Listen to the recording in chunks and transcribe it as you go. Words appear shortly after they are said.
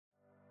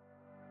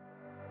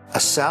A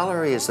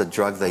salary is the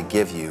drug they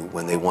give you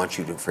when they want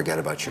you to forget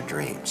about your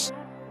dreams.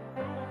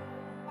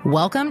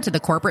 Welcome to the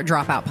Corporate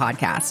Dropout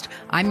Podcast.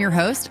 I'm your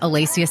host,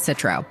 Alacia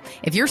Citro.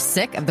 If you're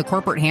sick of the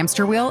corporate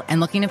hamster wheel and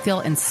looking to feel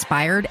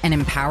inspired and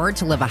empowered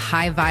to live a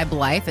high vibe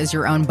life as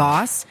your own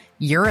boss,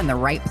 you're in the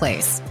right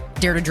place.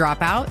 Dare to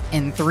drop out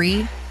in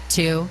 3,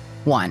 2,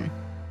 1.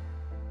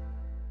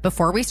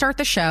 Before we start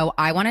the show,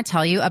 I want to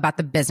tell you about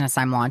the business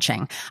I'm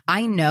launching.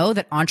 I know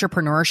that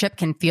entrepreneurship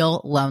can feel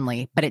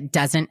lonely, but it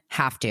doesn't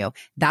have to.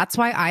 That's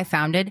why I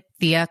founded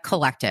Thea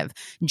Collective.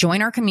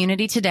 Join our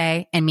community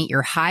today and meet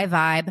your high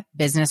vibe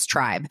business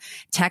tribe.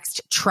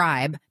 Text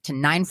TRIBE to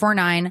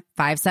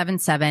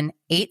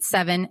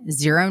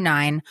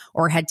 949-577-8709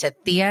 or head to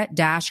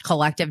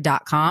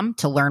thea-collective.com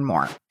to learn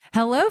more.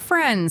 Hello,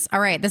 friends.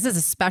 All right. This is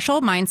a special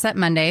Mindset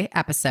Monday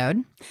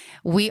episode.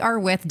 We are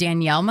with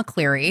Danielle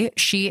McCleerey.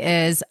 She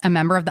is a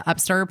member of the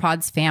Upstarter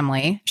Pods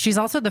family. She's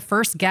also the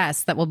first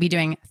guest that will be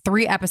doing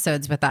 3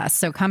 episodes with us.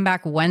 So come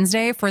back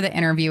Wednesday for the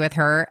interview with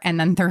her and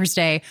then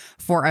Thursday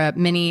for a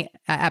mini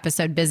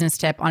episode business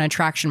tip on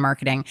attraction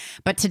marketing.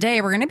 But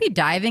today we're going to be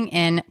diving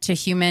into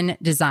human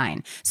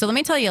design. So let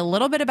me tell you a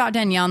little bit about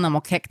Danielle and then we'll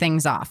kick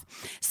things off.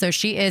 So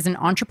she is an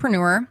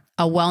entrepreneur,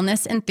 a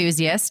wellness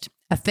enthusiast,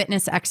 a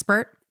fitness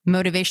expert,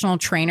 motivational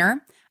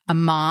trainer, a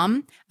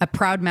mom, a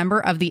proud member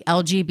of the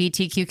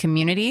LGBTQ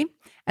community,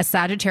 a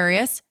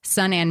Sagittarius,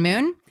 Sun and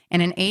Moon,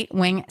 and an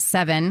 8-wing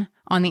 7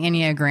 on the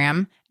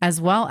Enneagram,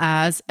 as well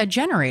as a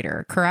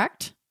generator,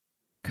 correct?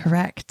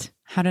 Correct.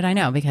 How did I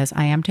know? Because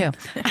I am too.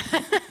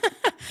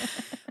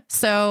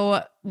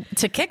 So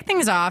to kick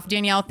things off,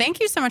 Danielle, thank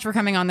you so much for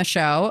coming on the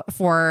show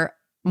for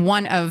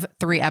one of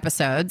 3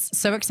 episodes.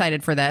 So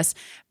excited for this.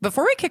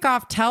 Before we kick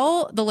off,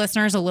 tell the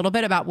listeners a little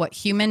bit about what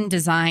human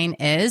design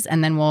is,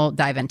 and then we'll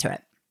dive into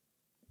it.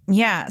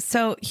 Yeah.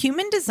 So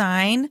human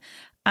design,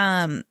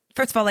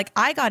 first of all,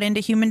 I got into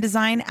human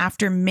design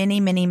after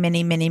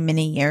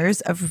many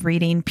years of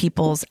reading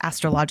people's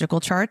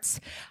astrological charts.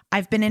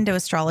 I've been into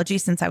astrology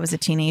since I was a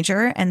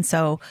teenager. And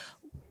so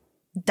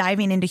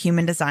diving into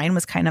human design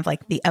was kind of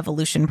like the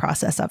evolution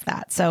process of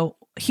that. So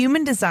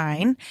human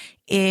design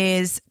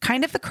is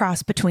kind of the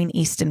cross between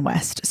East and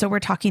West. So we're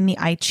talking the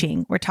I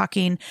Ching, we're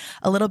talking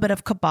a little bit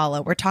of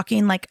Kabbalah, we're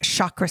talking like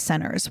chakra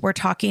centers, we're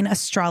talking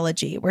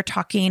astrology, we're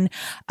talking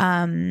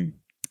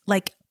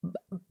like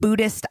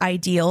Buddhist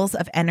ideals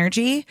of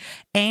energy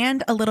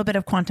and a little bit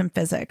of quantum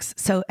physics.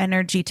 So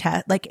energy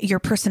test, like your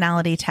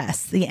personality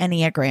tests, the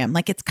Enneagram,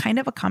 like it's kind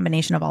of a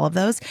combination of all of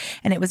those.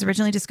 And it was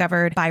originally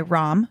discovered by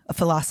Ram, a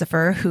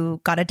philosopher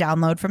who got a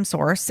download from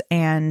source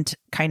and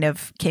kind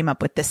of came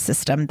up with this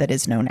system that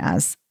is known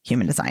as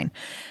human design.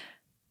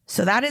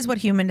 So that is what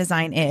human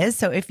design is.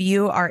 So if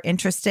you are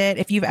interested,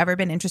 if you've ever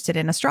been interested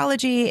in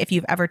astrology, if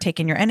you've ever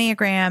taken your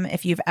Enneagram,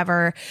 if you've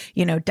ever,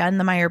 done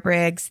the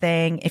Myers-Briggs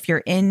thing, if you're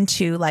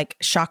into like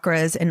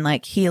chakras and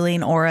like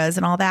healing auras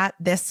and all that,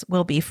 this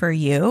will be for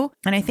you.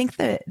 And I think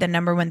the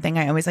number one thing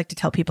I always like to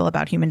tell people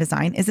about human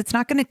design is it's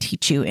not going to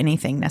teach you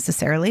anything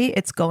necessarily.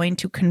 It's going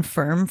to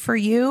confirm for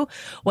you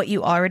what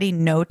you already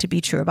know to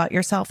be true about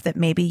yourself that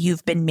maybe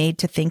you've been made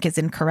to think is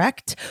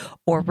incorrect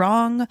or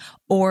wrong,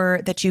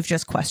 or that you've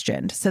just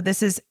questioned. So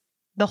this is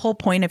the whole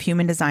point of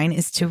human design,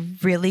 is to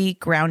really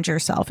ground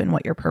yourself in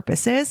what your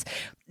purpose is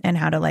and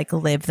how to like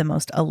live the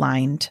most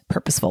aligned,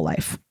 purposeful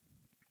life.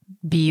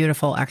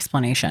 Beautiful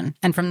explanation.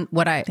 And from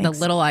what the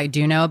little I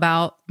do know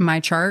about my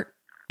chart,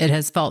 it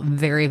has felt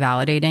very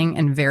validating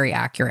and very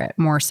accurate,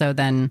 more so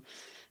than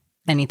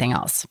anything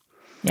else.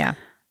 Yeah.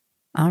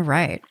 All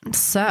right.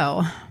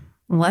 So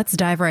let's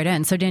dive right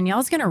in. So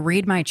Danielle's going to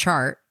read my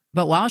chart,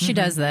 but while she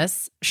does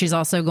this, she's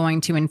also going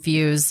to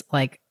infuse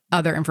like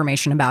other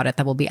information about it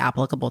that will be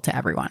applicable to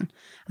everyone.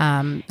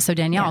 So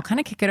Danielle, I'll kind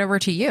of kick it over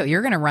to you.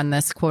 You're going to run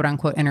this quote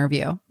unquote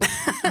interview.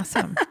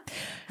 Awesome.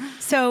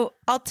 So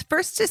I'll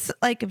first just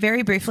like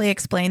very briefly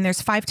explain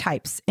there's 5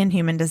 types in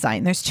human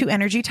design. There's 2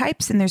 energy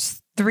types and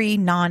there's 3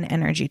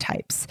 non-energy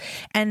types.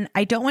 And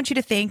I don't want you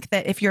to think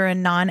that if you're a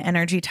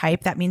non-energy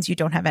type, that means you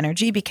don't have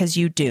energy, because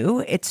you do.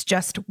 It's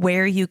just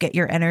where you get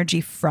your energy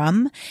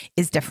from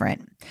is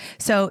different.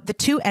 So the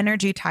 2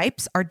 energy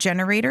types are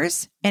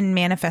generators and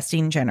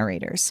manifesting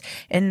generators.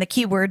 And the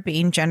key word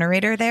being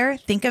generator there,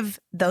 think of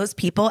those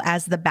people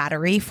as the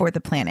battery for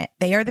the planet.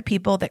 They are the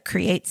people that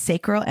create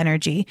sacral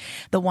energy,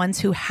 the ones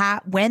who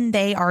when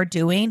they are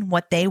doing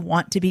what they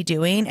want to be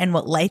doing and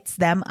what lights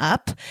them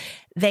up,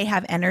 they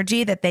have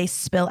energy that they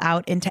spill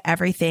out into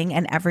everything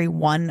and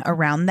everyone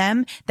around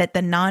them that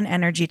the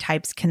non-energy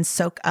types can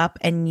soak up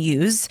and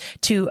use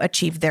to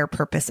achieve their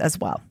purpose as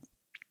well.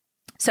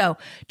 So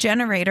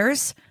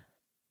generators,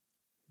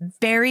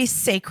 very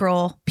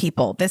sacral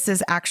people. This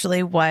is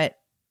actually what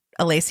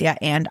Alacia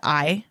and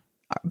I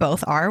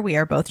both are. We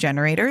are both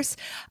generators.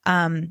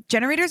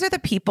 Generators are the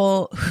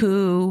people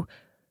who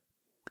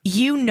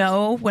you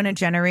know when a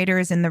generator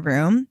is in the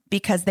room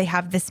because they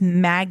have this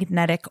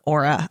magnetic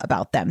aura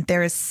about them.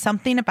 There is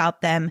something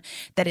about them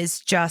that is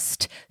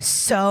just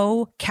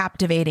so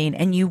captivating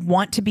and you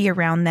want to be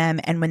around them.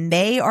 And when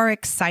they are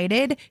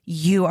excited,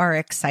 you are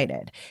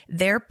excited.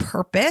 Their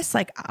purpose,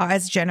 like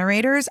as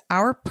generators,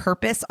 our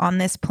purpose on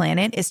this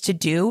planet is to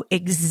do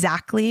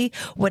exactly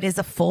what is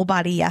a full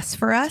body yes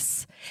for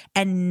us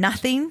and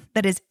nothing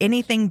that is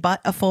anything but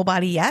a full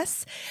body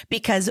yes.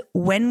 Because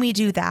when we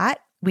do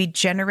that, we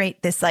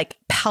generate this like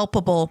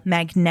palpable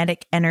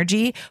magnetic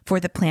energy for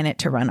the planet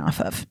to run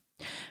off of.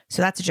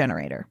 So that's a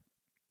generator.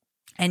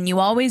 And you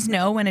always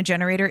know when a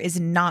generator is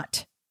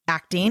not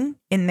acting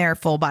in their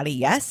full body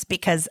yes,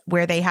 because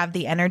where they have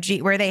the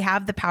energy, where they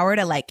have the power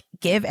to like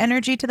give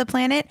energy to the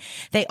planet,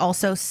 they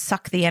also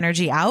suck the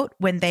energy out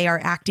when they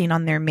are acting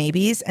on their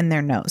maybes and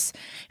their no's.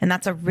 And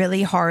that's a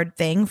really hard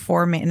thing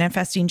for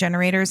manifesting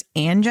generators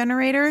and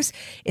generators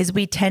is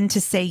we tend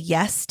to say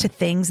yes to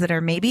things that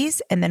are maybes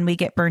and then we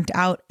get burnt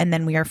out and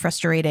then we are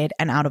frustrated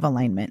and out of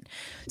alignment.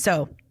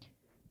 So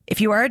if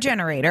you are a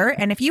generator,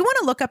 and if you want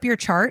to look up your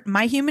chart,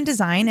 My Human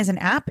Design is an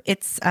app.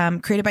 It's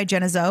created by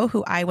Jenna Zoe,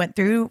 who I went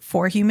through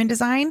for human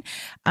design.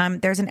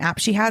 There's an app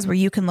she has where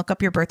you can look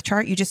up your birth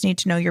chart. You just need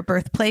to know your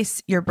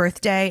birthplace, your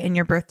birthday, and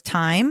your birth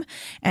time,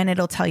 and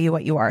it'll tell you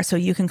what you are. So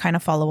you can kind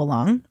of follow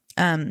along.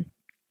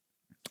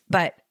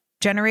 But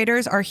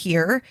generators are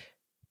here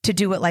to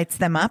do what lights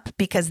them up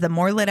because the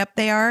more lit up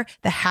they are,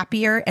 the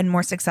happier and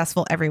more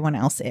successful everyone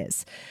else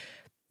is.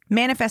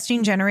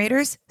 Manifesting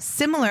generators,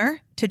 similar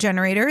to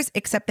generators,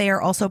 except they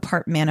are also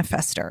part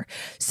manifester.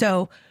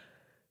 So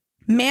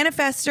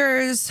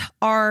manifestors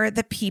are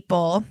the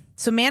people.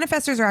 So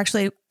manifestors are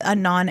actually a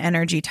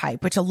non-energy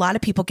type, which a lot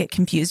of people get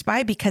confused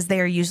by because they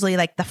are usually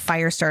like the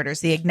fire starters,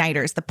 the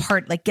igniters, the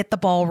part, like get the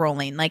ball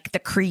rolling, like the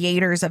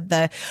creators of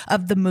the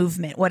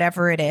movement,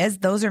 whatever it is.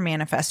 Those are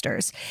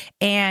manifestors.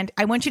 And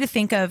I want you to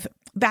think of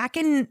back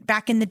in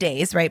the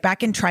days, right?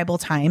 Back in tribal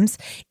times,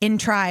 in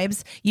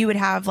tribes, you would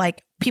have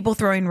like people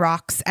throwing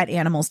rocks at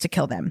animals to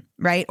kill them,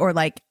 right? Or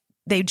like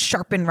they'd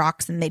sharpen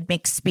rocks and they'd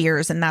make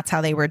spears and that's how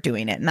they were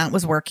doing it. And that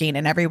was working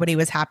and everybody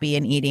was happy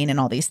and eating and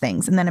all these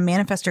things. And then a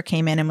manifestor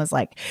came in and was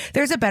like,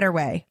 there's a better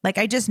way. Like,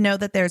 I just know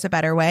that there's a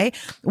better way.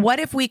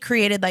 What if we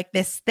created like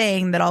this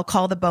thing that I'll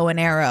call the bow and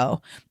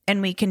arrow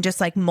and we can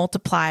just like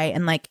multiply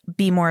and like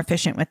be more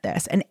efficient with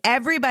this? And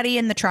everybody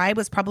in the tribe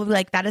was probably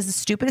like, that is the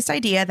stupidest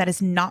idea. That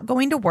is not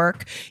going to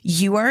work.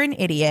 You are an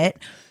idiot.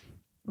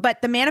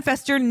 But the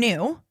manifestor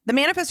knew. The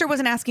manifestor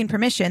wasn't asking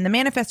permission. The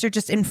manifestor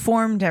just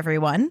informed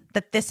everyone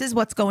that this is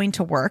what's going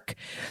to work.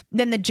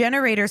 Then the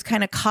generators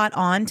kind of caught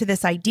on to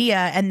this idea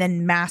and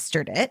then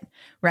mastered it,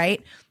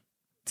 right?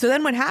 So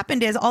then what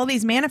happened is all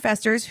these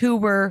manifestors who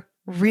were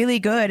really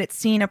good at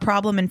seeing a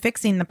problem and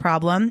fixing the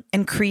problem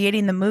and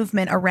creating the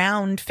movement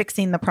around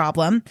fixing the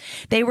problem,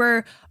 they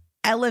were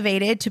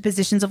elevated to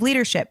positions of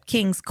leadership,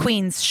 kings,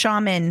 queens,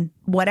 shaman,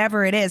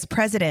 whatever it is,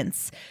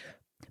 presidents.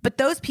 But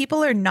those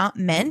people are not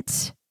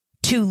meant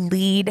to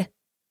lead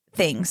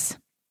things,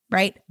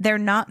 right? They're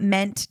not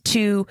meant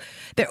to,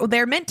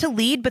 they're meant to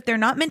lead, but they're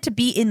not meant to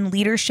be in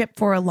leadership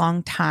for a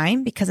long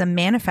time because a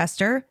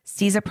manifestor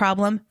sees a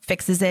problem,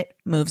 fixes it,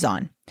 moves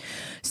on.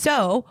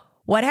 So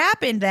what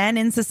happened then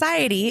in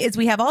society is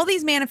we have all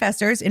these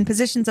manifestors in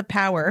positions of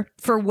power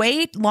for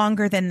way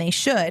longer than they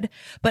should,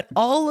 but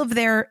all of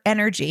their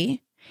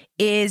energy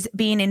is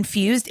being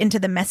infused into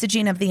the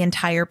messaging of the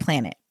entire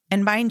planet.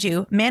 And mind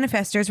you,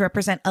 manifestors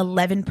represent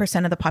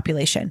 11% of the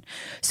population.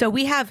 So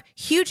we have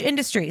huge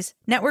industries,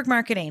 network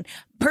marketing,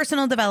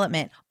 personal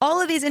development, all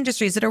of these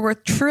industries that are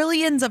worth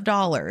trillions of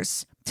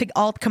dollars to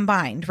all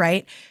combined,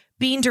 right?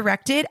 Being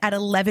directed at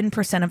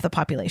 11% of the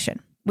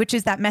population, which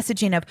is that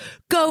messaging of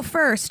go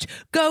first,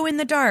 go in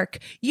the dark.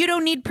 You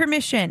don't need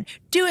permission.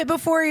 Do it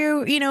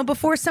before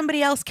before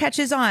somebody else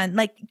catches on.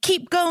 Like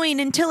keep going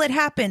until it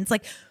happens.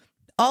 Like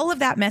all of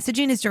that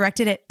messaging is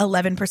directed at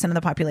 11% of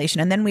the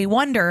population. And then we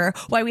wonder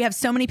why we have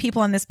so many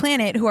people on this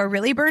planet who are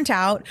really burnt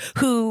out,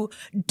 who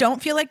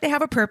don't feel like they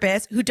have a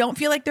purpose, who don't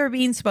feel like they're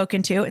being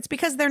spoken to. It's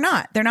because they're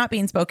not. They're not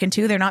being spoken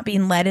to. They're not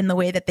being led in the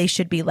way that they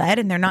should be led.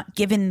 And they're not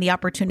given the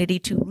opportunity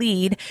to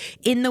lead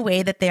in the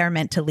way that they are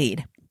meant to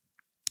lead.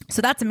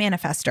 So that's a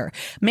manifestor.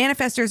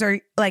 Manifestors are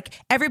like,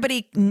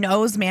 everybody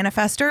knows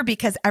manifestor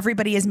because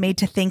everybody is made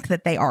to think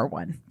that they are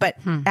one, but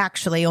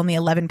actually only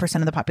 11%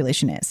 of the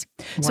population is.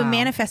 Wow. So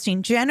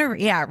manifesting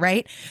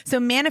So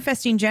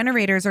manifesting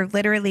generators are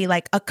literally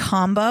like a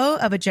combo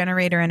of a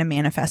generator and a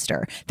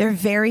manifestor. They're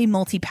very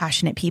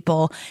multi-passionate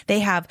people. They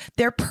have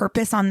their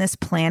purpose on this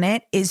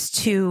planet is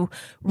to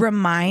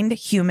remind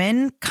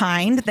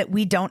humankind that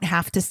we don't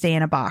have to stay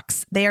in a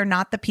box. They are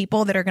not the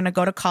people that are going to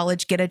go to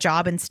college, get a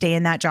job and stay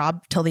in that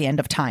job till the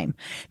end of time.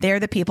 They're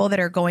the people that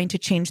are going to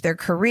change their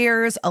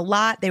careers a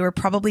lot. They were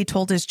probably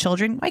told as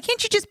children, why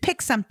can't you just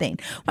pick something?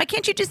 Why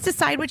can't you just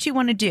decide what you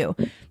want to do?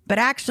 But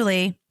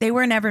actually, they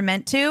were never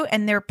meant to.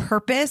 And their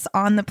purpose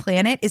on the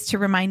planet is to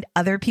remind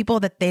other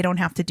people that they don't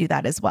have to do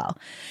that as well.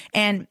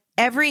 And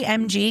every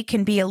MG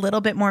can be a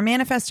little bit more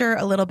manifestor,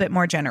 a little bit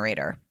more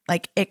generator.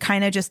 Like it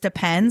kind of just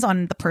depends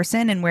on the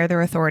person and where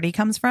their authority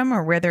comes from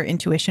or where their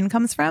intuition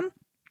comes from.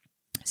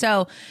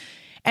 So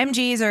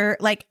MGs are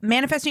like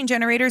manifesting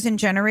generators, and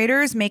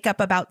generators make up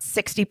about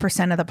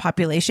 60% of the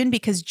population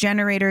because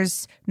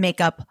generators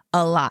make up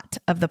a lot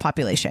of the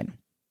population.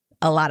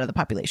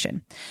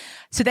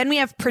 So then we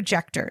have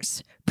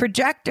projectors.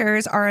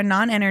 Projectors are a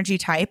non-energy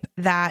type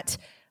that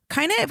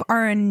kind of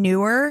are a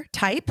newer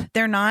type.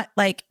 They're not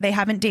like, they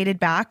haven't dated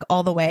back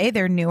all the way.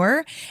 They're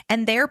newer.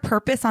 And their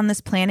purpose on this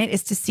planet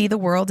is to see the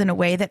world in a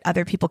way that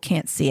other people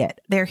can't see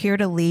it. They're here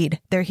to lead.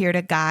 They're here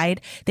to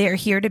guide. They are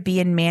here to be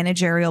in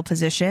managerial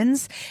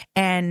positions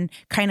and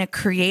kind of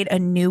create a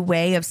new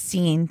way of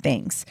seeing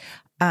things.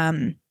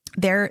 But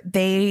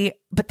they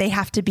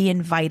have to be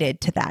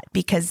invited to that,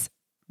 because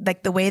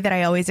like the way that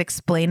I always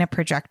explain a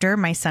projector,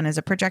 my son is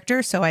a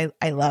projector, so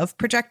I love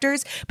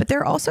projectors, but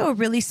they're also a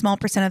really small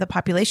percent of the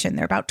population.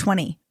 They're about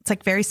 20. It's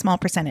like very small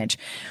percentage.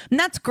 And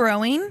that's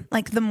growing.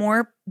 Like the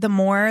more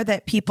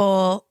that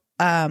people,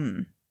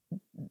 I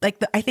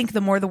think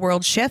the more the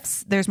world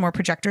shifts, there's more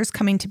projectors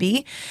coming to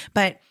be.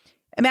 But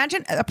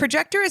imagine a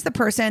projector is the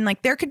person,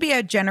 like there could be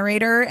a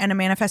generator and a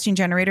manifesting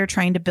generator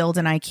trying to build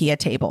an IKEA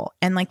table.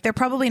 And like, they're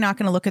probably not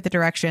going to look at the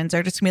directions.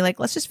 They're just gonna be like,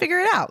 let's just figure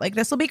it out. Like,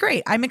 this will be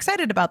great. I'm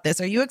excited about this.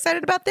 Are you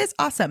excited about this?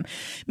 Awesome.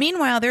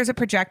 Meanwhile, there's a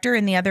projector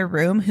in the other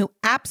room who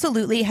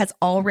absolutely has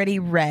already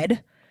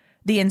read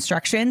the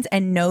instructions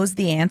and knows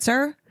the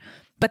answer,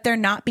 but they're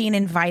not being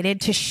invited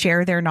to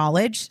share their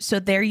knowledge. So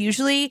they're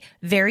usually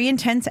very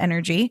intense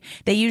energy.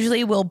 They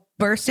usually will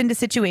burst into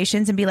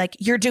situations and be like,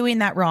 you're doing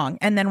that wrong,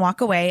 and then walk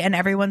away. And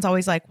everyone's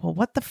always like, well,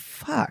 what the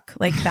fuck?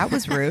 Like, that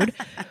was rude.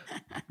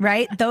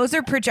 Right? Those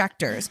are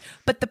projectors.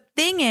 But the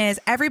thing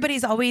is,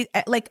 everybody's always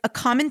like, a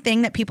common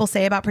thing that people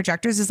say about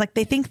projectors is like,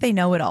 they think they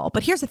know it all.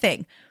 But here's the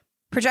thing.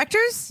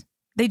 Projectors,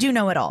 they do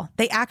know it all.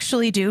 They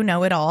actually do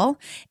know it all.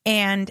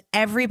 And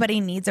everybody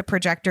needs a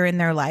projector in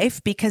their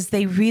life because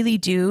they really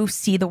do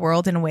see the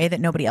world in a way that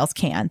nobody else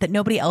can, that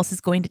nobody else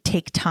is going to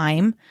take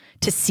time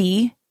to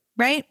see,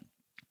 right?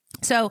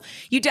 So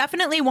you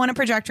definitely want a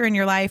projector in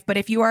your life, but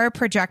if you are a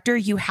projector,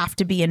 you have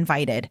to be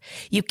invited.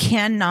 You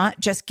cannot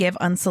just give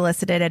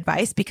unsolicited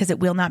advice because it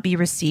will not be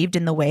received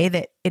in the way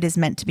that it is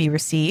meant to be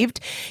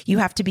received. You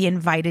have to be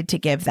invited to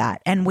give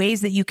that. And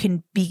ways that you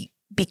can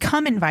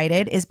become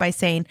invited is by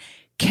saying,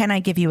 can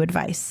I give you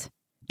advice?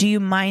 Do you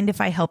mind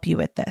if I help you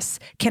with this?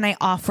 Can I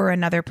offer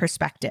another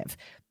perspective?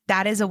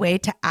 That is a way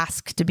to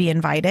ask to be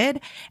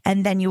invited.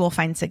 And then you will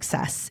find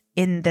success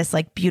in this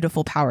like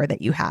beautiful power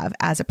that you have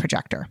as a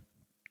projector.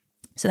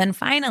 So then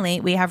finally,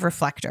 we have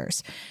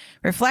reflectors.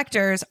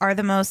 Reflectors are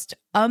the most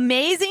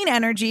amazing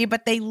energy,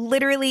 but they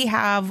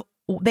represent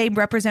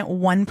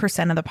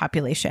 1% of the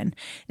population.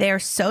 They are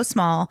so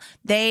small.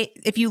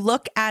 If you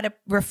look at a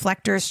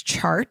reflector's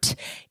chart,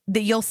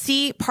 you'll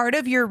see part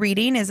of your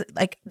reading is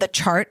like the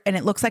chart, and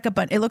it looks like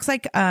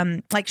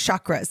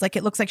chakras, like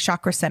it looks like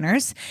chakra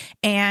centers,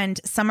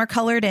 and some are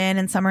colored in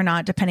and some are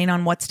not, depending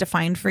on what's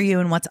defined for you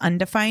and what's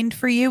undefined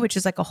for you, which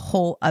is like a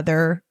whole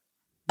other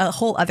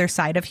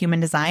side of human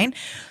design.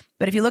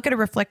 But if you look at a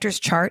reflector's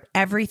chart,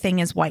 everything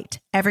is white.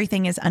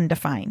 Everything is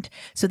undefined.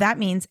 So that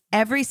means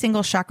every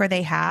single chakra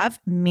they have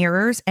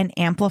mirrors and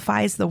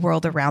amplifies the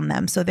world around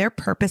them. So their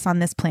purpose on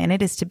this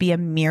planet is to be a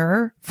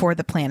mirror for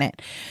the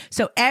planet.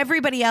 So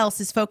everybody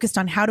else is focused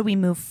on how do we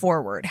move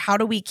forward? How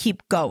do we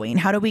keep going?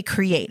 How do we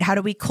create? How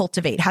do we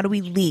cultivate? How do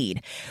we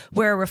lead?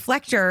 Where a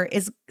reflector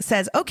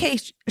says, okay,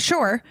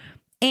 sure.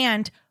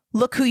 And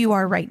look who you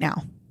are right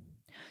now.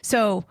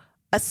 So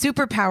a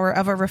superpower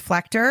of a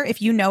reflector,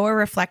 if you know a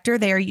reflector,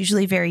 they are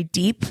usually very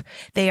deep.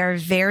 They are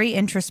very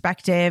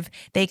introspective.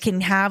 They can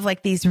have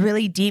like these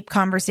really deep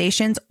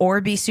conversations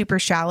or be super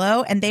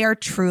shallow. And they are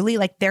truly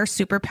like, their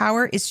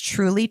superpower is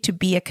truly to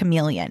be a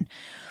chameleon.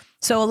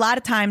 So a lot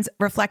of times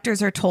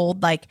reflectors are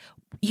told like,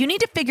 you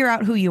need to figure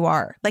out who you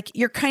are. Like,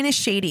 you're kind of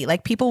shady.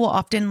 Like, people will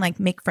often like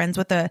make friends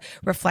with a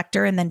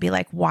reflector and then be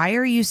like, why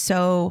are you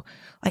so,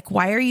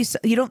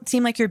 you don't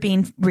seem like you're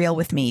being real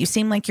with me. You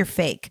seem like you're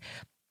fake.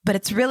 But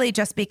it's really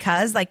just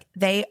because like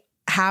they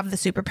have the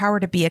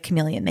superpower to be a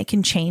chameleon. They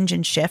can change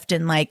and shift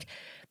and like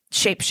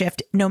shape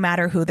shift no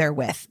matter who they're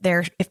with.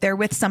 If they're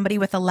with somebody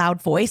with a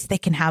loud voice, they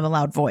can have a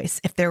loud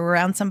voice. If they're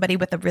around somebody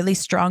with a really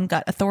strong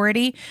gut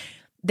authority,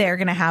 they're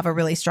going to have a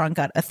really strong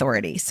gut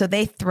authority. So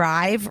they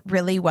thrive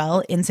really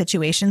well in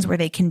situations where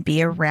they can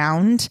be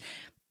around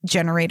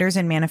generators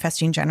and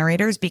manifesting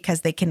generators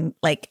because they can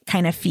like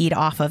kind of feed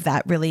off of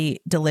that really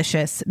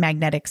delicious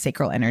magnetic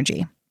sacral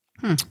energy.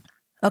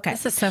 Okay.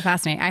 This is so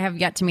fascinating. I have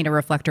yet to meet a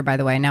reflector, by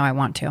the way. Now I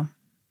want to.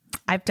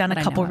 I've done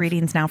a couple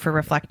readings now for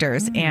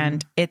reflectors,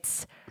 and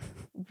it's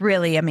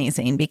really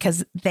amazing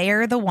because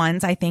they're the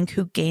ones I think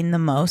who gain the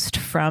most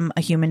from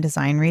a human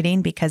design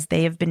reading because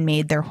they have been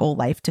made their whole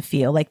life to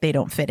feel like they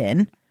don't fit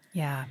in.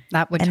 Yeah,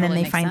 that would. And totally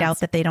then they find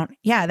out that they don't.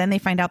 Yeah, then they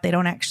find out they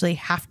don't actually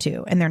have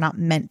to, and they're not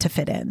meant to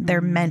fit in. They're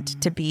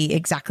meant to be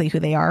exactly who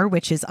they are,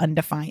 which is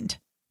undefined.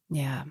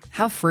 Yeah,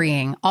 how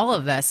freeing! All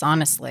of this,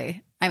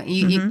 honestly. I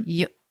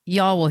mean,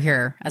 y'all will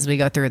hear as we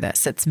go through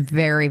this. It's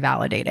very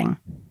validating.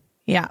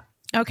 Yeah.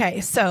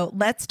 Okay. So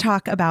let's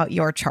talk about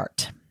your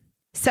chart.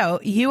 So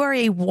you are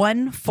a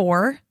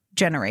 1-4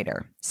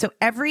 generator. So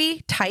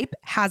every type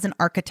has an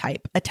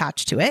archetype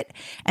attached to it.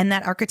 And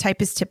that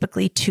archetype is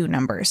typically 2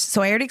 numbers.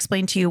 So I already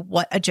explained to you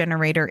what a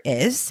generator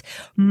is.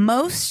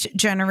 Most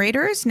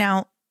generators,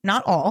 now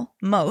not all,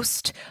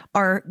 most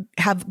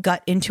have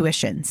gut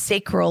intuition,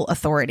 sacral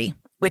authority,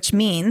 which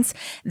means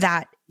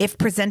that if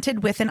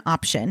presented with an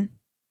option,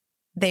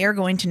 they are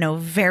going to know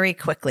very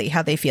quickly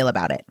how they feel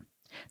about it.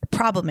 The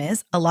problem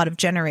is a lot of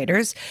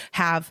generators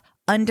have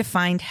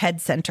undefined head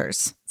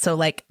centers, so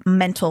like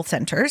mental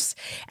centers.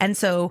 And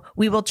so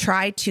we will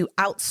try to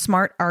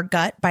outsmart our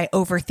gut by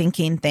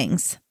overthinking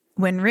things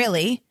when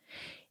really,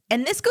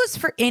 and this goes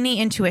for any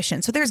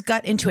intuition. So there's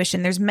gut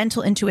intuition, there's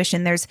mental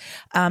intuition, there's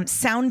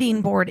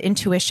sounding board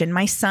intuition.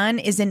 My son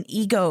is an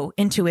ego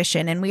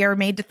intuition, and we are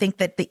made to think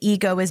that the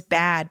ego is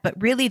bad,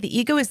 but really the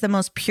ego is the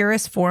most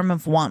purest form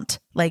of want.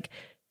 Like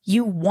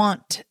you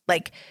want,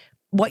 like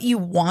what you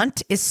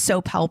want is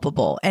so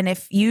palpable. And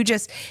if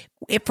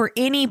for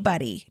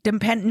anybody,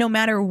 no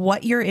matter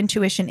what your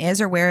intuition is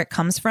or where it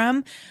comes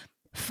from,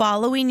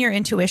 following your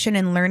intuition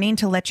and learning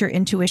to let your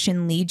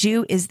intuition lead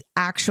you is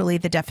actually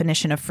the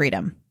definition of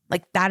freedom.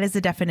 Like that is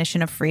the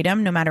definition of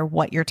freedom, no matter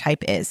what your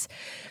type is.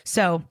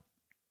 So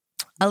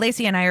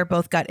Alacia and I are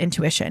both gut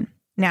intuition.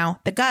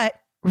 Now, the gut,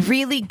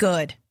 really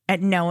good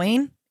at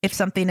knowing if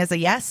something is a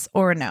yes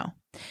or a no.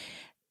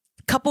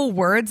 Couple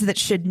words that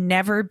should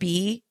never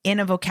be in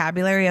a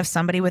vocabulary of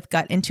somebody with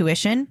gut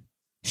intuition.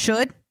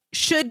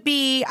 Should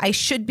be, I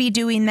should be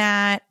doing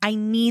that. I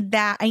need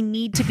that. I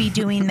need to be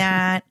doing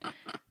that.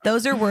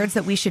 Those are words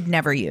that we should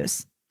never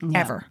use,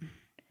 ever.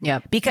 Yeah.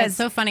 Because it's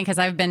so funny because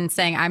I've been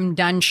saying I'm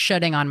done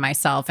shoulding on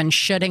myself and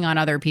shoulding on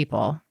other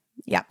people.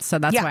 Yeah. So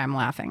that's why I'm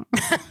laughing.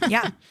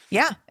 Yeah.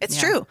 It's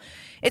true.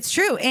 It's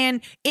true.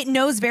 And it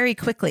knows very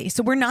quickly.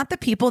 So we're not the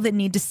people that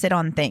need to sit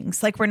on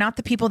things. Like we're not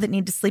the people that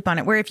need to sleep on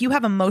it. Where if you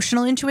have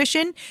emotional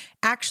intuition,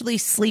 actually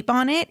sleep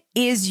on it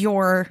is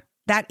your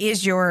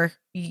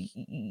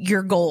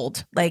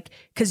gold. Like,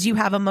 cause you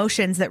have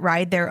emotions that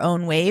ride their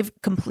own wave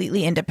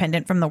completely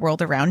independent from the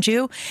world around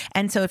you.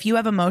 And so if you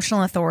have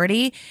emotional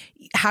authority,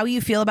 how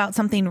you feel about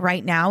something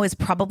right now is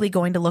probably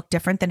going to look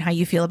different than how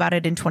you feel about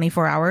it in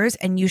 24 hours.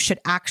 And you should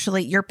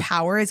actually, your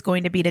power is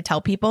going to be to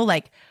tell people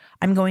like,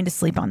 I'm going to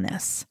sleep on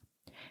this.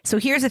 So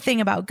here's the thing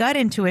about gut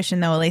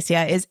intuition though,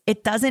 Alacia, is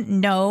it doesn't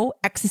know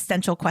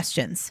existential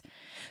questions.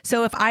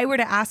 So if I were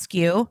to ask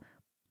you,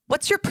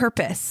 what's your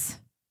purpose?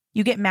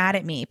 You get mad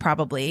at me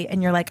probably.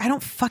 And you're like, I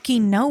don't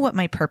fucking know what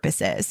my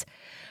purpose is.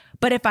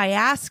 But if I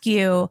ask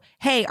you,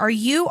 hey, are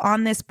you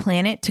on this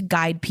planet to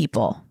guide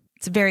people?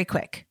 It's very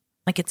quick.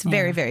 Like it's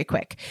very, very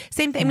quick.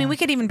 Same thing. I mean, we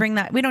could even bring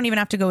that. We don't even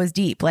have to go as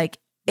deep. Like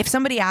if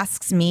somebody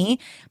asks me,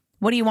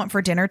 what do you want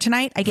for dinner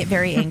tonight? I get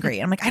very angry.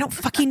 I'm like, I don't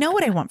fucking know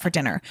what I want for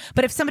dinner.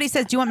 But if somebody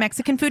says, do you want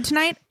Mexican food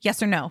tonight?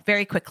 Yes or no?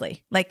 Very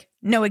quickly. Like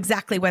know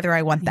exactly whether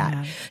I want that.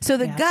 Yeah. So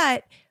the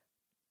gut,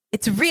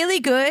 it's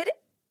really good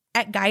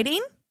at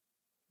guiding.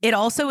 It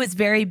also is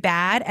very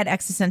bad at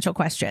existential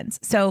questions.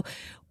 So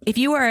if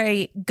you are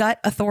a gut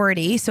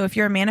authority, so if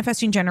you're a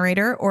manifesting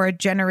generator or a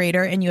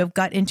generator and you have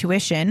gut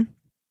intuition,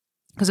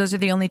 because those are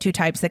the only 2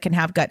 types that can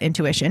have gut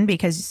intuition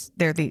because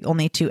they're the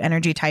only 2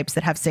 energy types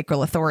that have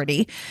sacral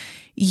authority.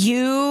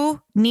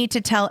 You need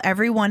to tell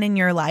everyone in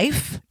your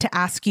life to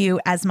ask you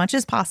as much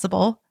as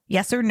possible,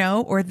 yes or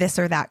no, or this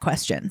or that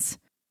questions.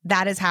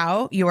 That is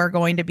how you are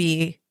going to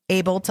be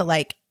able to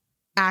like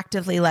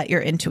actively let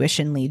your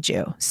intuition lead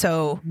you.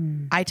 So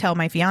I tell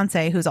my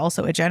fiance, who's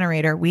also a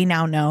generator, we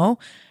now know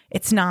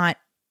it's not,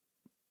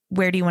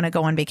 where do you want to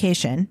go on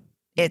vacation?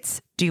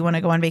 It's, do you want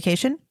to go on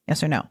vacation?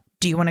 Yes or no?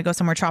 Do you want to go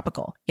somewhere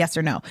tropical? Yes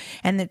or no?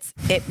 And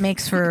it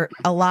makes for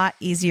a lot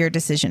easier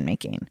decision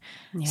making.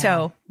 Yeah.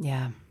 So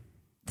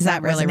does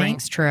that really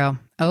rings true?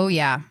 Oh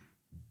yeah.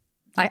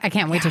 I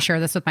can't wait to share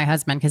this with my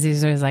husband because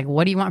he's always like,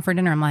 what do you want for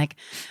dinner? I'm like,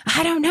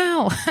 I don't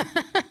know.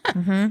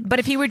 But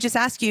if he would just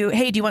ask you,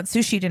 hey, do you want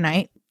sushi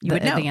tonight? You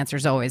would know. The answer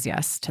is always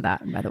yes to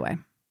that, by the way.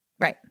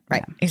 Right.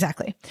 Yeah.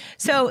 Exactly.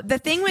 So the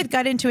thing with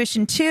gut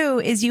intuition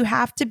too, is you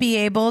have to be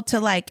able to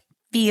like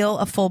feel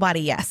a full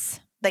body yes.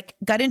 Like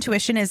gut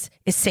intuition is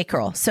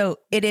sacral. So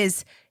it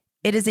is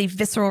a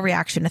visceral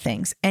reaction to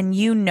things. And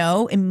you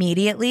know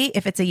immediately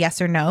if it's a yes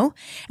or no.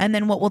 And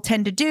then what we'll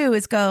tend to do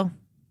is go,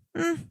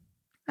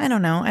 I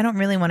don't know. I don't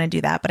really want to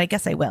do that, but I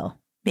guess I will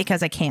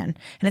because I can.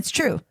 And it's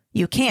true.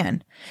 You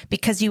can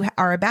because you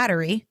are a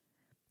battery.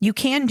 You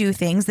can do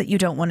things that you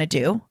don't want to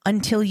do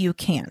until you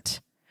can't.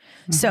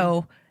 Mm-hmm.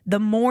 So the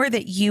more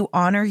that you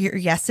honor your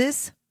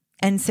yeses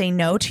and say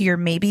no to your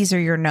maybes or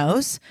your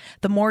nos,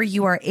 the more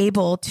you are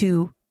able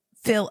to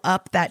fill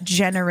up that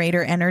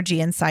generator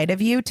energy inside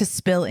of you to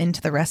spill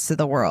into the rest of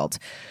the world.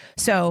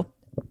 So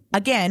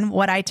again,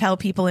 what I tell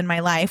people in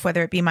my life,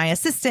 whether it be my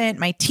assistant,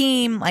 my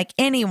team, like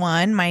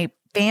anyone, my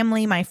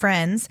family, my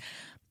friends,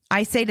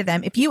 I say to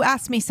them, if you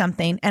ask me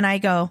something and I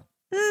go,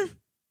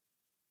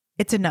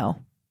 it's a no,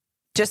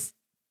 just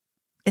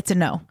It's a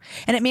no.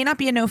 And it may not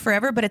be a no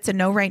forever, but it's a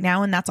no right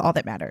now. And that's all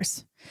that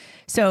matters.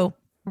 So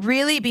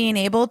really being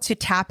able to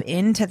tap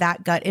into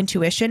that gut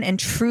intuition and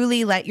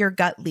truly let your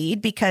gut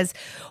lead, because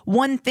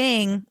one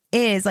thing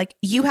is like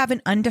you have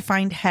an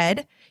undefined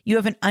head, you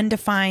have an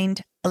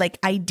undefined like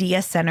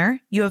idea center,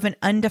 you have an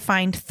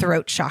undefined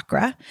throat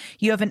chakra,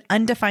 you have an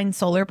undefined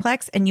solar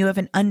plex, and you have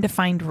an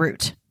undefined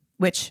root,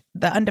 which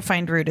the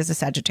undefined root is a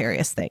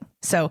Sagittarius thing.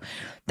 So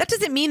that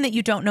doesn't mean that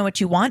you don't know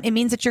what you want. It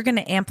means that you're going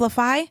to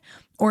amplify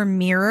or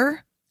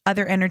mirror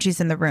other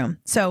energies in the room.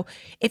 So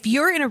if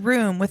you're in a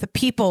room with a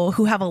people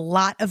who have a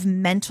lot of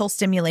mental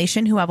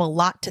stimulation, who have a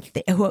lot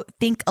to who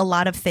think a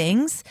lot of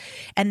things,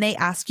 and they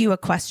ask you a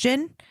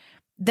question,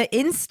 the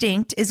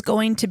instinct is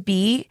going to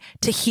be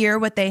to hear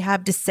what they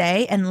have to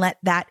say and let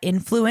that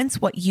influence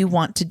what you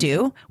want to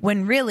do,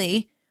 when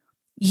really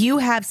you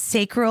have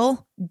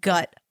sacral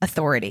gut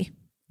authority.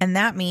 And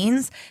that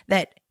means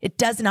that it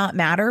does not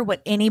matter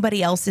what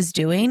anybody else is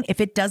doing. If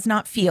it does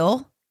not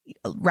feel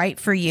right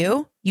for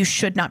you, you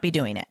should not be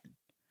doing it.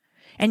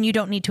 And you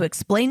don't need to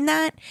explain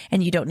that,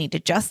 and you don't need to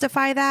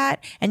justify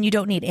that, and you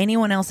don't need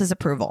anyone else's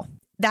approval.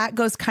 That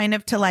goes kind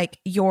of to like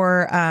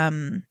your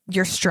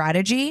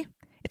strategy.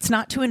 It's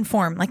not to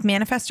inform. Like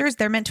manifestors,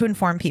 they're meant to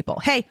inform people.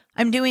 Hey,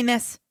 I'm doing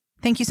this.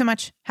 Thank you so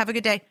much. Have a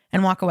good day,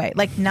 and walk away.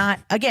 Like not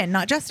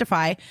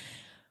justify.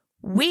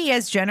 We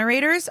as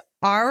generators,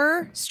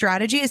 our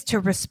strategy is to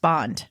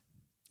respond.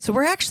 So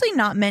we're actually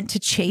not meant to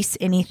chase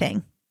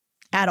anything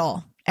at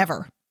all,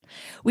 ever.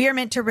 We are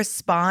meant to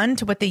respond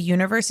to what the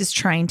universe is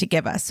trying to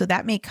give us. So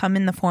that may come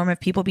in the form of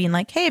people being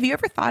like, hey, have you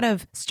ever thought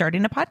of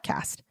starting a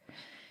podcast?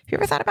 Have you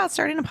ever thought about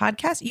starting a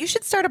podcast? You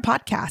should start a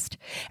podcast.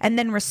 And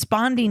then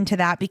responding to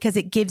that because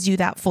it gives you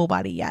that full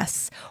body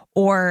yes.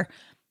 Or,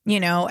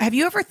 have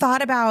you ever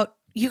thought about,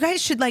 you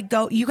guys should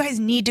you guys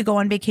need to go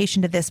on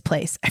vacation to this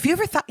place. Have you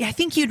ever thought, I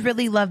think you'd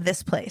really love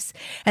this place.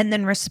 And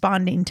then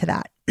responding to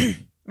that,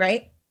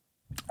 right?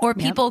 Or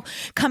people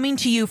coming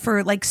to you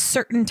for like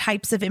certain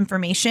types of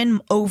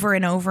information over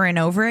and over and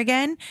over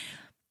again.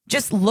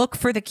 Just look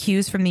for the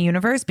cues from the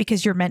universe,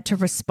 because you're meant to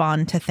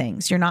respond to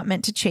things. You're not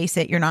meant to chase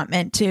it. You're not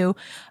meant to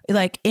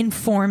like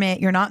inform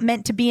it. You're not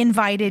meant to be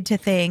invited to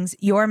things.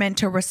 You're meant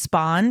to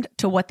respond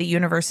to what the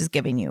universe is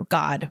giving you,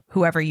 God,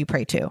 whoever you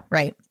pray to,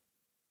 right?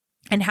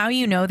 And how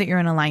you know that you're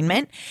in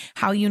alignment,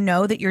 how you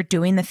know that you're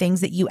doing the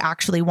things that you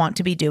actually want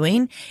to be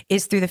doing,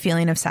 is through the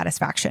feeling of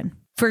satisfaction.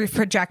 For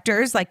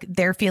projectors, like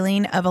their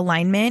feeling of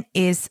alignment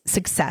is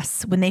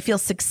success. When they feel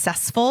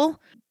successful,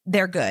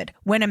 they're good.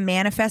 When a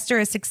manifestor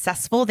is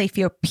successful, they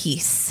feel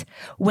peace.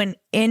 When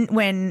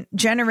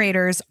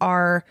generators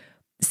are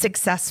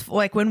successful,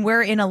 like when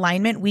we're in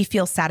alignment, we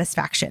feel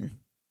satisfaction.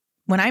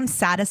 When I'm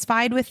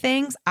satisfied with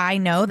things, I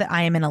know that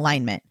I am in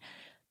alignment.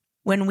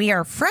 When we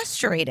are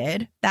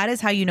frustrated, that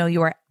is how you know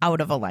you are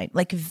out of alignment,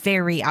 like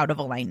very out of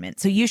alignment.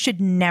 So you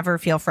should never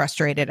feel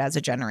frustrated as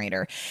a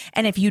generator.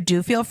 And if you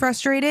do feel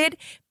frustrated,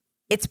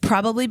 it's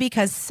probably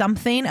because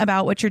something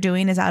about what you're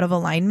doing is out of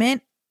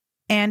alignment.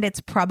 And it's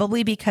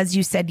probably because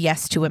you said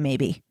yes to a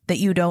maybe that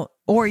you don't,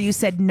 or you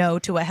said no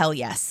to a hell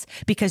yes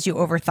because you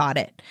overthought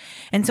it.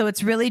 And so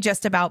it's really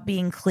just about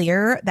being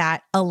clear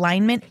that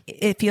alignment,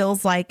 it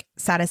feels like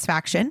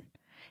satisfaction.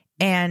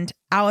 And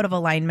out of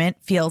alignment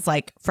feels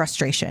like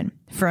frustration.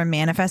 For a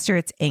manifestor,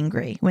 it's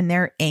angry. When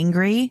they're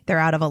angry, they're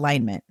out of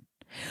alignment.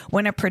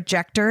 When a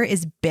projector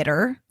is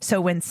bitter,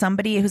 so when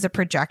somebody who's a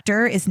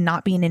projector is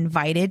not being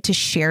invited to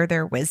share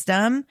their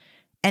wisdom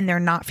and they're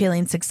not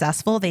feeling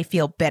successful, they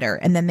feel bitter.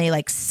 And then they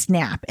like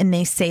snap and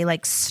they say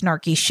like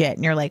snarky shit.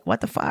 And you're like,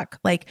 what the fuck?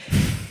 Like,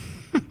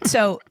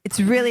 so it's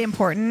really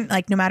important,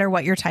 like no matter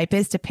what your type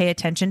is, to pay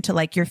attention to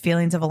like your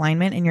feelings of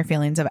alignment and your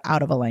feelings of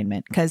out of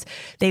alignment, because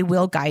they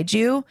will guide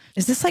you.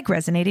 Is this like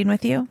resonating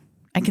with you?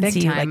 I can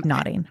see you like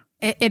nodding.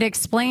 It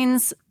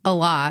explains a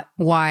lot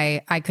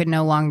why I could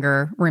no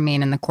longer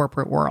remain in the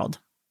corporate world,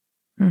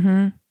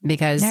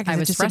 because I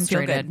was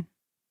frustrated.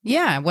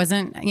 Yeah,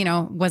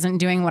 wasn't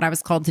doing what I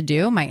was called to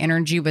do. My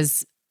energy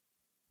was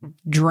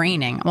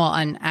draining. Well,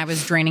 and I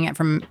was draining it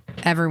from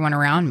everyone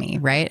around me,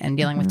 right? And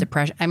dealing with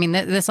depression. I mean,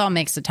 this all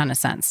makes a ton of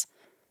sense.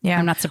 Yeah.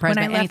 I'm not surprised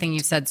by anything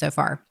you've said so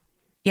far.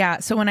 Yeah.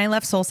 So when I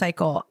left Soul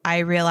Cycle, I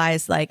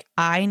realized like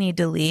I need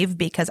to leave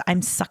because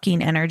I'm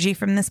sucking energy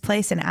from this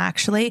place. And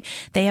actually,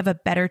 they have a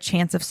better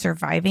chance of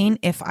surviving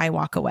if I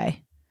walk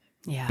away.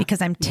 Yeah.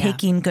 Because I'm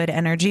taking good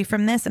energy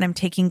from this, and I'm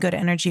taking good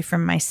energy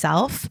from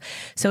myself.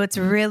 So it's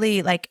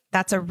really like,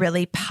 that's a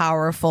really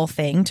powerful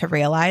thing to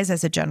realize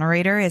as a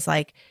generator, is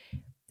like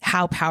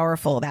how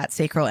powerful that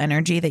sacral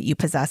energy that you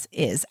possess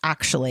is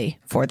actually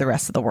for the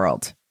rest of the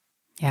world.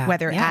 Yeah.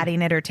 Whether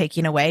adding it or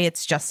taking away,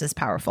 it's just as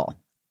powerful.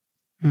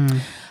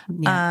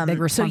 Yeah, big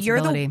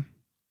responsibility.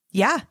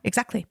 Yeah,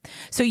 exactly.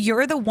 So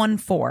you're the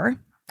 1-4.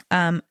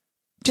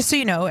 just so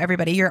you know,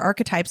 everybody, your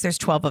archetypes, there's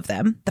 12 of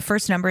them. The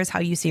first number is how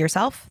you see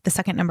yourself. The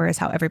second number is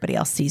how everybody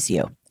else sees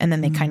you. And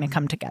then they kind of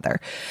come together.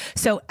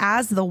 So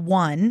as the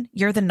one,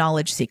 you're the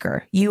knowledge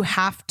seeker. You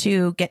have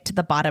to get to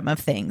the bottom of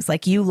things.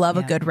 Like you love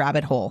a good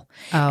rabbit hole.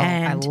 Oh,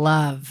 and I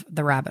love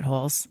the rabbit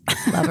holes.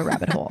 Love a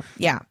rabbit hole.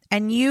 Yeah.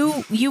 And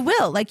you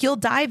will, like, you'll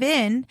dive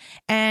in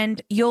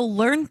and you'll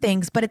learn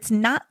things, but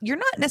you're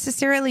not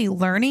necessarily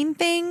learning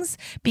things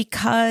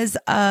because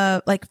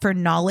like for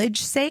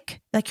knowledge sake.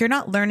 Like you're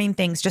not learning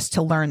things just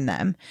to learn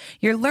them.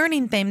 You're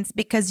learning things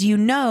because you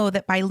know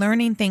that by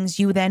learning things,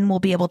 you then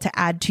will be able to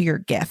add to your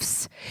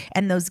gifts.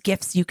 And those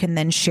gifts you can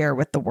then share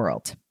with the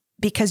world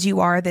because you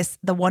are the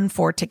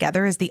 1-4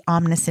 together is the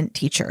omniscient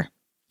teacher.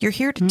 You're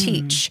here to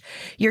teach.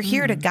 You're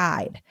here to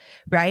guide,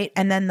 right?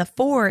 And then the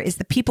 4 is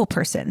the people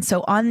person.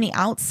 So on the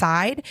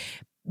outside,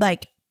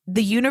 like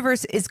the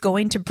universe is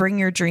going to bring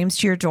your dreams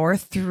to your door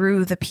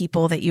through the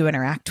people that you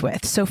interact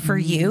with. So for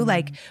you,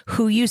 like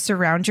who you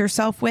surround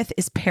yourself with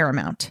is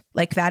paramount.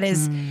 Like that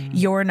is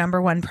your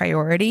number one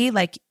priority.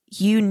 Like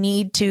you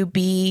need to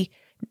be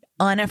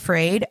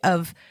unafraid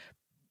of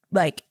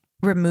like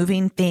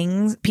removing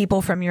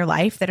people from your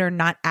life that are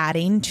not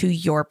adding to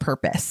your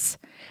purpose.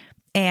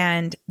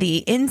 And the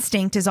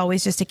instinct is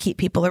always just to keep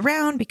people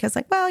around because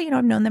like, well,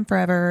 I've known them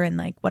forever and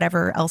like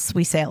whatever else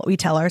we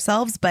tell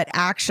ourselves, but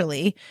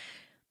actually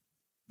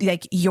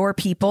like your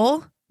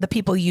people, the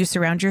people you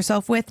surround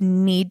yourself with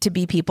need to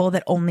be people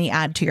that only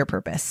add to your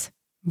purpose.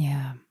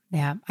 Yeah.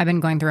 Yeah. I've been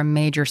going through a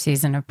major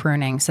season of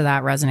pruning, so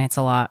that resonates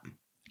a lot.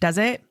 Does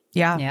it?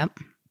 Yeah. Yep.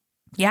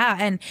 Yeah.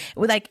 And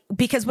like,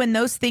 because when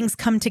those things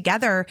come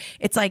together,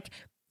 it's like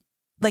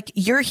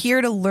you're here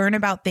to learn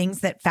about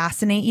things that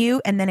fascinate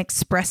you and then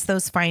express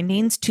those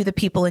findings to the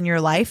people in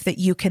your life that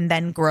you can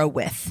then grow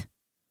with.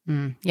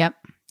 Yep.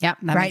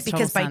 That makes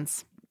total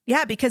sense.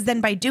 Yeah, because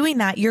then by doing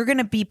that, you're going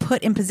to be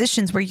put in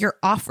positions where you're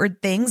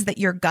offered things that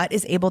your gut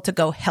is able to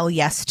go hell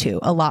yes to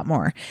a lot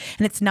more.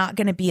 And it's not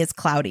going to be as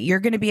cloudy.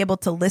 You're going to be able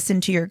to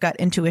listen to your gut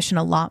intuition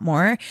a lot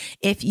more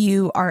if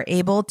you are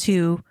able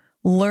to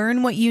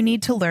learn what you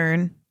need to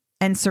learn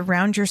and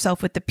surround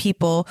yourself with the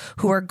people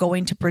who are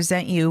going to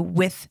present you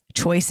with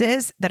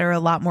choices that are a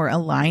lot more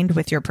aligned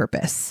with your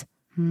purpose.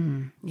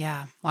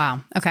 Yeah.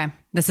 Wow. Okay.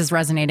 This is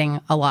resonating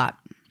a lot.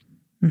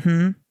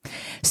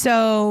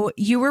 So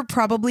you were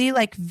probably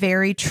like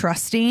very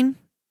trusting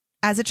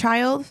as a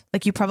child.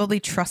 Like you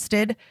probably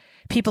trusted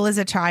people as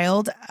a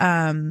child.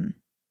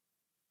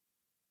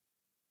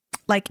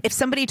 Like if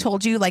somebody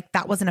told you like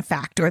that wasn't a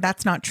fact or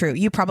that's not true,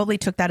 you probably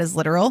took that as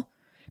literal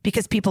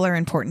because people are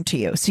important to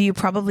you. So you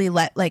probably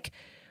let like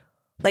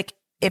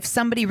if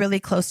somebody really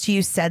close to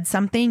you said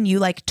something, you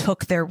like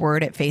took their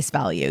word at face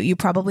value. You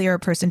probably are a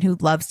person who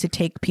loves to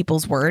take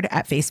people's word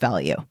at face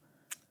value.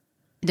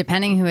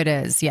 Depending who it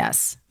is,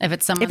 yes. If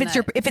it's someone,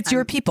 if it's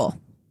your people,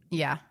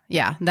 yeah,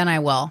 then I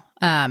will.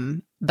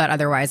 But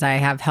otherwise, I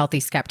have healthy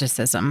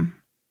skepticism.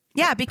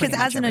 Yeah, because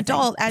as an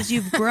adult, as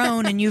you've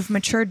grown and you've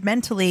matured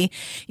mentally,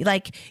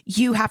 like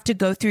you have to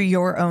go through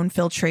your own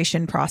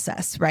filtration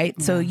process, right?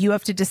 Yeah. So you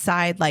have to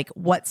decide like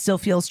what still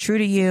feels true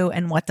to you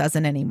and what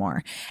doesn't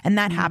anymore. And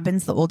that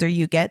happens the older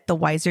you get, the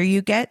wiser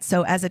you get.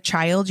 So as a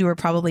child, you were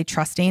probably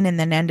trusting and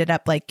then ended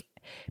up like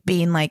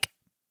being like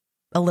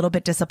a little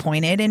bit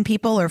disappointed in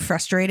people or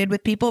frustrated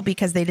with people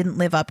because they didn't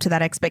live up to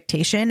that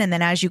expectation. And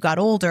then as you got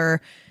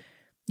older,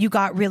 you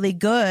got really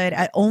good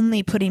at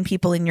only putting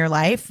people in your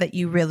life that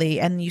you really,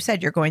 and you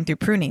said you're going through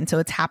pruning. So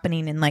it's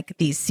happening in like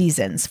these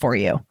seasons for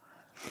you.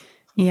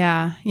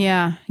 Yeah.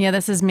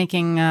 This is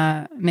making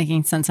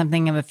sense. I'm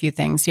thinking of a few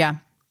things. Yeah.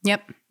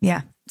 Yep.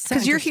 Yeah.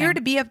 Because you're here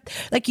to be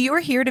you're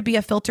here to be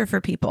a filter for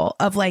people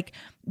of like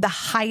the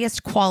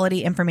highest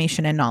quality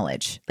information and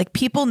knowledge. Like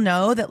people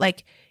know that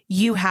like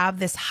you have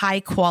this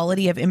high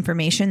quality of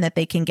information that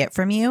they can get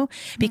from you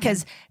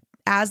because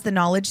as the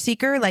knowledge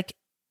seeker, like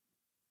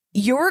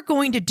you're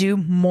going to do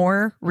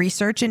more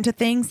research into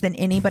things than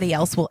anybody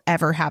else will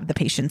ever have the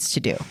patience to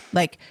do.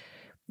 Like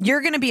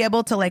you're going to be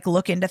able to like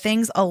look into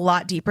things a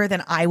lot deeper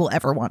than I will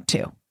ever want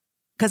to.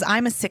 Because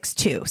I'm a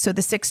 6'2". So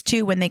the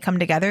 6'2", when they come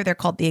together, they're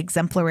called the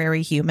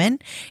exemplary human.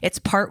 It's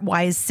part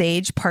wise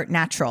sage, part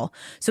natural.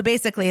 So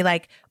basically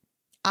like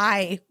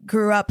I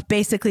grew up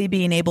basically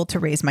being able to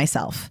raise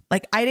myself.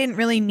 Like I didn't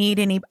really need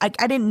I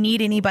didn't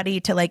need anybody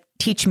to like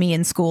teach me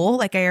in school.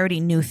 Like I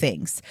already knew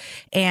things.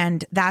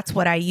 And that's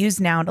what I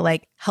use now to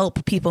like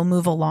help people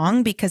move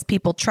along because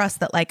people trust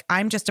that like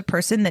I'm just a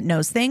person that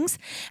knows things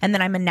and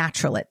that I'm a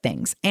natural at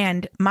things.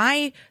 And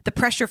the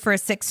pressure for a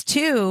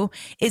 6'2"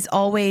 is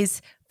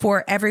always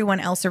for everyone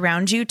else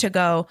around you to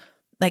go,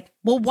 like,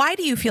 well, why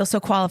do you feel so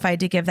qualified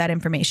to give that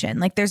information?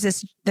 Like there's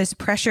this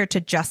pressure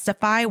to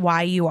justify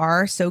why you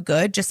are so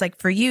good. Just like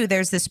for you,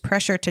 there's this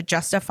pressure to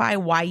justify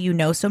why you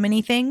know so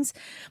many things.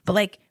 But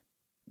like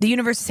the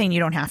universe is saying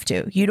you don't have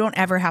to. You don't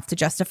ever have to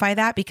justify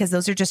that because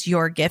those are just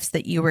your gifts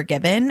that you were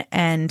given.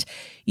 And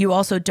you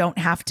also don't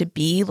have to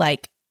be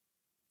like,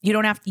 you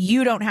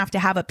don't have to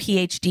have a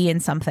PhD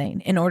in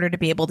something in order to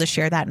be able to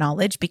share that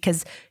knowledge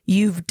because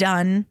you've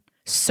done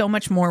so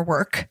much more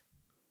work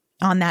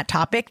on that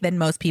topic than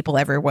most people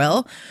ever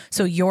will.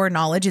 So your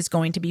knowledge is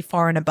going to be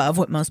far and above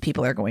what most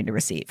people are going to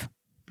receive.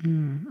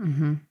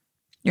 Mm-hmm.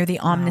 You're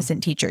the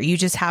omniscient teacher. You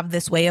just have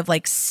this way of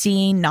like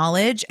seeing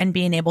knowledge and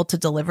being able to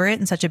deliver it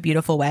in such a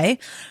beautiful way.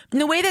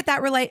 And the way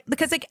that relate,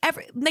 because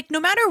no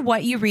matter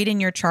what you read in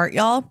your chart,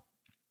 y'all,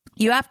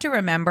 you have to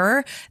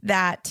remember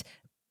that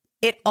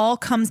it all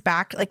comes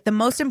back. Like the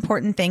most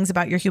important things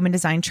about your human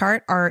design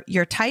chart are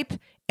your type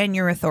and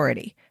your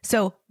authority.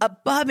 So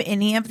above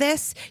any of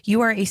this, you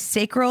are a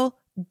sacral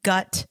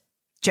gut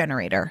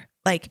generator.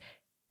 Like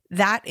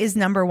that is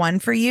number one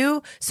for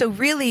you. So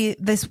really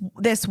this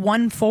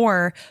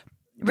 1-4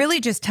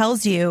 really just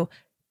tells you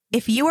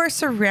if you are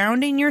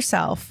surrounding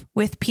yourself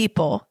with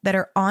people that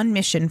are on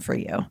mission for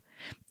you,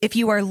 if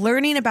you are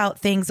learning about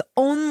things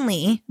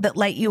only that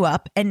light you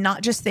up and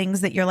not just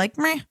things that you're like,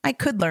 meh, I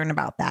could learn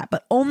about that,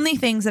 but only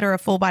things that are a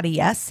full body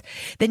yes,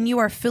 then you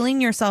are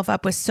filling yourself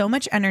up with so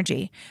much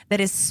energy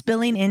that is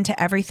spilling into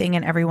everything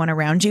and everyone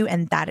around you.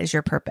 And that is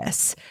your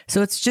purpose.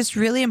 So it's just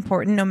really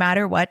important, no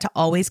matter what, to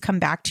always come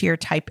back to your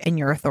type and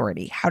your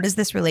authority. How does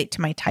this relate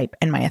to my type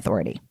and my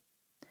authority?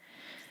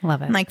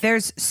 Love it. Like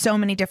there's so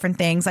many different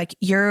things. Like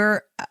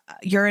you're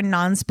a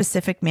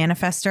non-specific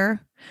manifester,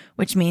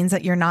 which means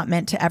that you're not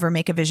meant to ever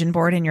make a vision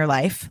board in your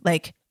life.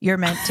 Like you're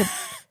meant to.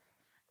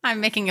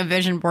 I'm making a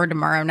vision board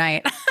tomorrow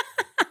night.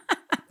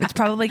 It's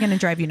probably going to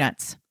drive you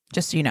nuts,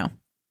 just so you know.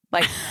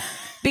 Like,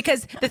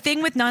 because the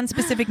thing with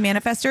non-specific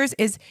manifestors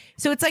is,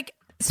 so it's like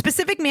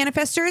specific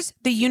manifestors,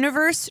 the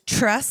universe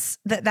trusts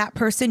that that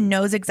person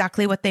knows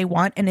exactly what they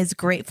want and is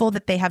grateful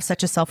that they have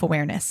such a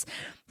self-awareness.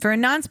 For a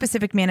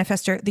non-specific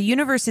manifestor, the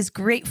universe is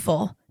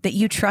grateful that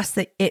you trust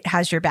that it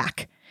has your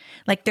back.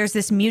 Like there's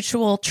this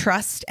mutual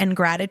trust and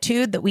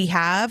gratitude that we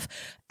have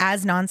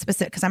as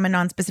non-specific, because I'm a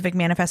non-specific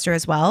manifestor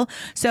as well.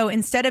 So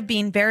instead of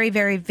being very,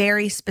 very,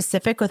 very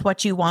specific with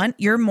what you want,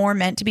 you're more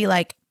meant to be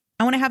like,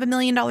 I want to have $1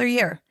 million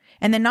year.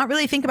 And then not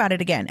really think about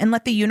it again and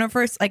let the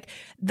universe, like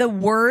the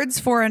words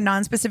for a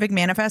non-specific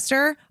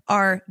manifestor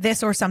are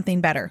this or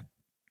something better.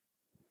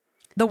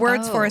 The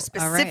words for a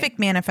specific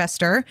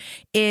manifestor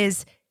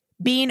is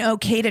being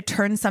okay to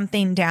turn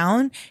something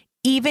down,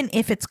 even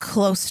if it's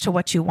close to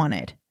what you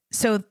wanted.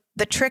 So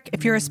the trick,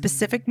 if you're a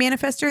specific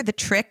manifestor, the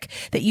trick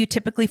that you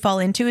typically fall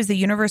into is the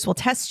universe will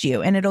test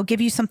you and it'll give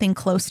you something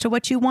close to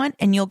what you want.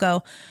 And you'll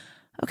go,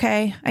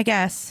 okay, I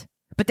guess.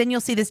 But then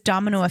you'll see this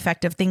domino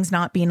effect of things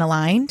not being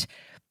aligned,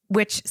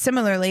 which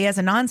similarly as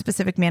a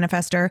non-specific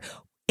manifestor,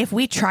 if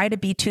we try to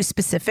be too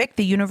specific,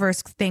 the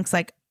universe thinks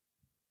like,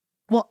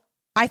 well,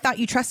 I thought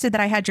you trusted that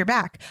I had your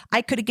back.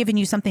 I could have given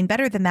you something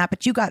better than that,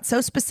 but you got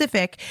so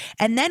specific.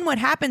 And then what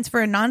happens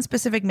for a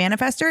non-specific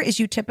manifestor is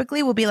you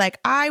typically will be like,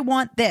 I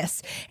want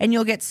this. And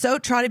you'll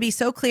try to be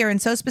so clear and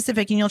so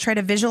specific, and you'll try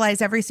to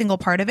visualize every single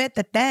part of it,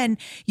 that then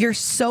you're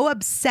so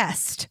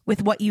obsessed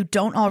with what you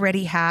don't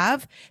already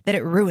have that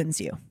it ruins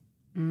you.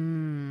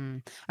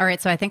 All right.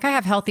 So I think I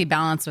have healthy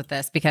balance with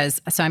this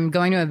so I'm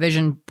going to a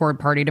vision board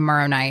party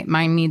tomorrow night.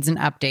 Mine needs an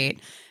update.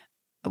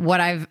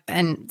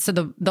 So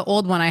the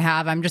old one I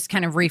have, I'm just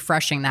kind of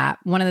refreshing that.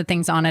 One of the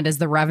things on it is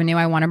the revenue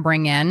I want to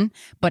bring in,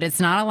 but it's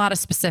not a lot of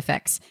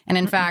specifics. And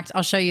in fact,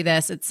 I'll show you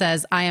this. It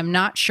says, I am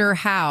not sure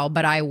how,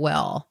 but I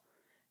will.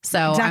 So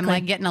I'm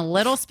like getting a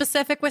little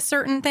specific with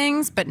certain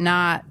things, but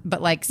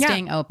like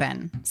staying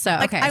open. So,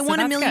 like, okay. I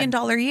want $1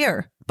 million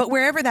year, but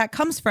wherever that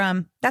comes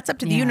from, that's up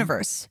to the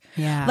universe.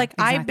 Yeah. Like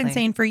I've been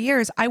saying for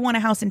years, I want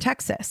a house in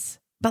Texas,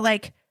 but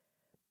like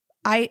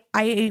I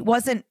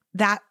wasn't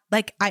that,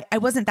 like I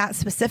wasn't that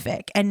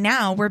specific. And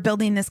now we're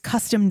building this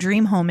custom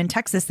dream home in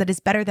Texas that is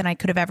better than I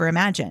could have ever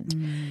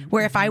imagined.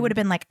 Where if I would have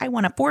been like, I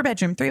want a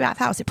 4-bedroom, 3-bath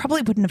house, it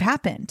probably wouldn't have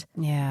happened.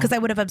 Yeah. Because I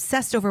would have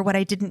obsessed over what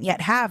I didn't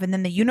yet have. And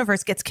then the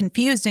universe gets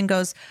confused and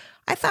goes,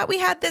 I thought we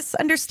had this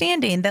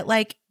understanding that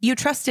like you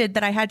trusted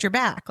that I had your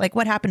back. Like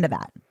what happened to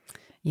that?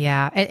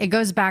 Yeah. It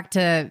goes back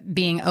to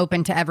being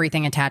open to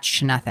everything attached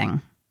to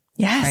nothing.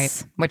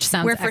 Yes. Right. Which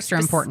sounds extra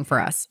important for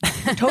us.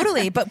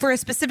 Totally. But for a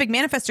specific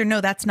manifestor, no,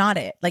 that's not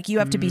it. Like you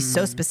have to be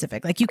so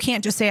specific. Like you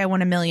can't just say, I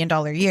want $1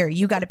 million year.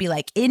 You got to be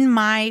like, in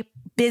my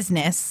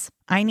business,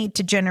 I need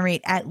to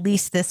generate at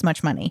least this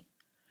much money.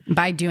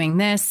 By doing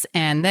this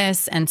and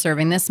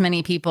serving this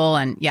many people.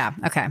 And yeah.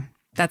 Okay.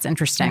 That's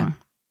interesting.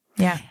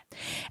 Yeah.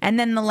 And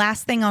then the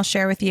last thing I'll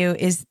share with you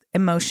is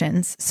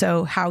emotions.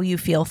 So how you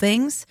feel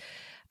things.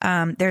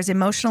 There's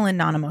emotional and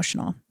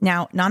non-emotional.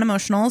 Now,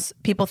 non-emotionals,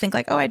 people think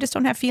like, oh, I just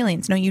don't have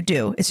feelings. No, you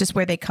do. It's just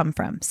where they come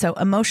from. So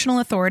emotional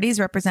authorities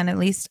represent at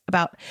least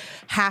about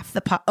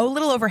a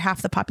little over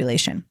half the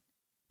population.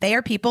 They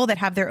are people that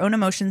have their own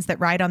emotions that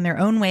ride on their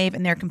own wave,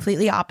 and they're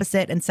completely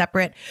opposite and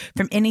separate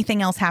from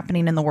anything else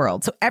happening in the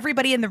world. So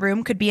everybody in the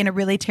room could be in a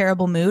really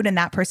terrible mood and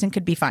that person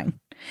could be fine.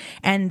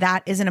 And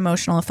that is an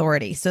emotional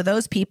authority. So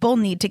those people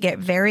need to get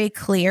very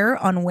clear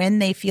on when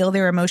they feel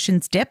their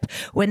emotions dip,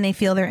 when they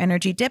feel their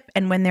energy dip,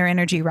 and when their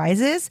energy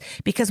rises.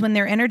 Because when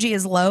their energy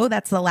is low,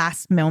 that's the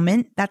last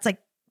moment. That's like,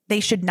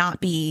 they should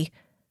not be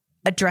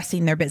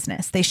addressing their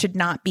business. They should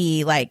not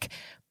be like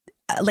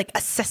like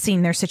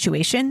assessing their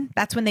situation,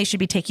 that's when they should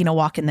be taking a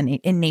walk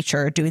in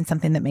nature or doing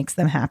something that makes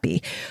them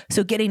happy.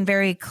 So getting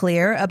very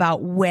clear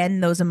about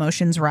when those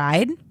emotions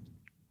ride.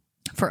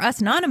 For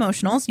us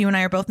non-emotionals, you and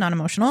I are both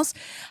non-emotionals,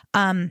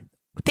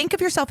 think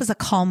of yourself as a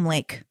calm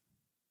lake.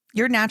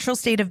 Your natural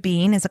state of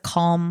being is a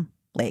calm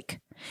lake.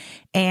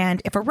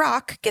 And if a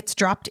rock gets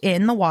dropped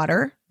in the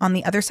water on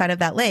the other side of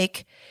that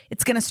lake,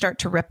 it's going to start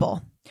to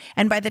ripple.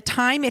 And by the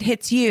time it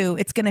hits you,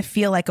 it's going to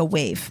feel like a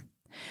wave.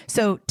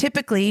 So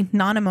typically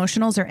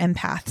non-emotionals are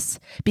empaths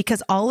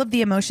because all of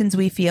the emotions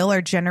we feel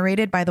are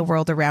generated by the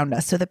world around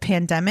us. So the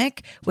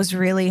pandemic was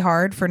really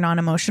hard for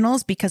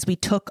non-emotionals because we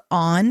took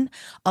on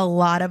a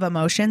lot of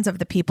emotions of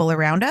the people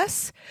around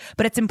us.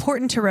 But it's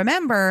important to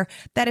remember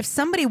that if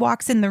somebody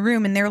walks in the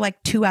room and they're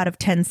like 2 out of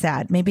 10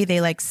 sad, maybe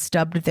they like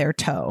stubbed their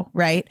toe,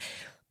 right?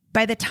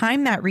 By the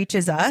time that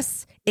reaches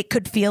us, it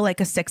could feel like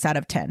a 6 out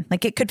of 10.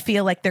 Like it could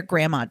feel like their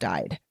grandma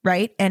died,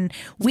 right? And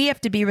we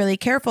have to be really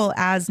careful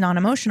as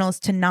non-emotionals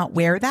to not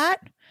wear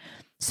that.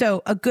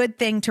 So a good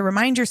thing to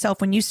remind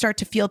yourself when you start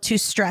to feel too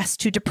stressed,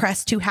 too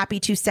depressed, too happy,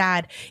 too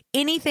sad,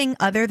 anything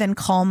other than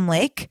calm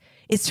lake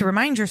is to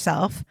remind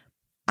yourself,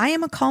 I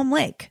am a calm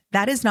lake.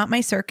 That is not my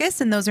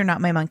circus and those are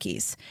not my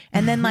monkeys.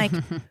 And then like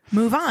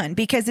move on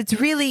because it's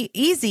really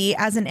easy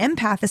as an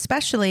empath,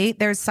 especially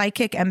there's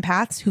psychic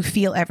empaths who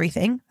feel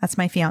everything. That's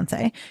my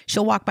fiance.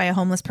 She'll walk by a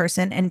homeless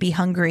person and be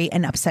hungry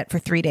and upset for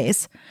 3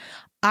 days.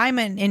 I'm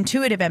an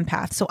intuitive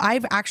empath. So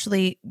I've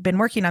actually been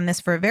working on this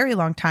for a very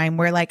long time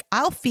where like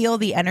I'll feel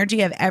the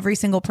energy of every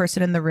single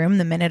person in the room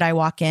the minute I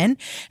walk in.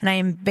 And I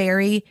am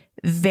very,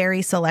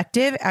 very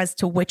selective as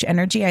to which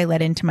energy I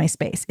let into my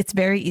space. It's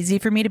very easy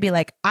for me to be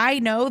like, I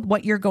know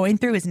what you're going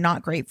through is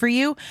not great for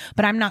you,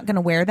 but I'm not going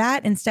to wear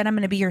that. Instead, I'm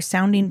going to be your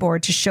sounding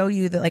board to show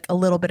you that like a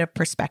little bit of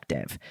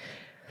perspective.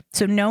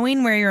 So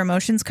knowing where your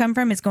emotions come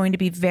from is going to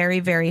be very,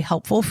 very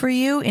helpful for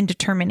you in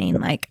determining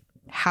like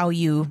how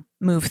you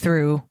move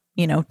through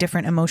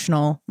different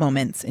emotional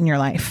moments in your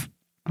life.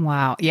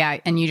 Wow. Yeah.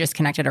 And you just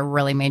connected a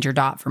really major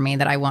dot for me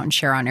that I won't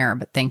share on air,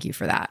 but thank you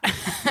for that.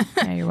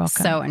 Yeah, you're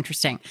welcome. So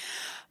interesting.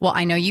 Well,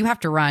 I know you have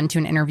to run to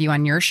an interview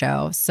on your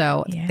show.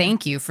 So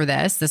Thank you for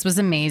this. This was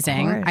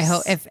amazing. I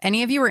hope if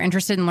any of you are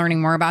interested in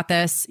learning more about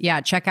this,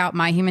 check out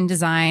My Human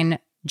Design,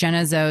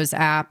 Jenna Zoe's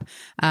app.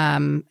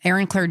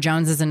 Erin Claire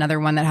Jones is another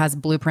one that has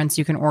blueprints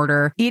you can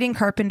order. Eating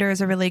Carpenter is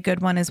a really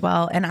good one as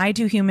well. And I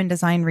do human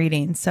design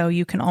readings. So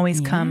you can always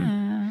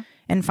come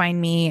and find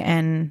me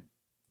and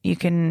you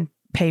can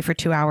pay for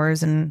 2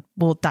 hours and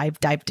we'll dive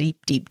deep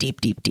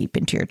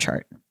into your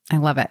chart. I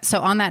love it. So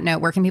on that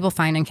note, where can people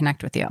find and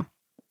connect with you?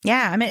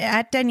 Yeah, I'm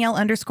at Danielle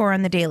 _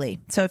 on the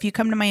daily. So if you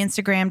come to my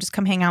Instagram, just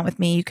come hang out with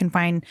me. You can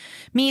find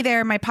me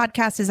there. My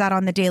podcast is out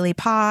on the Daily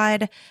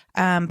Pod.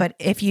 But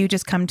if you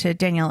just come to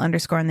Danielle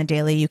 _ on the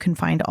daily, you can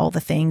find all the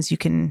things. You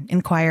can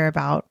inquire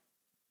about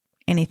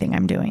anything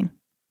I'm doing.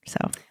 So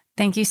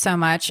thank you so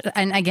much.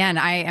 And again,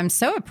 I am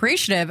so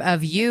appreciative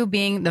of you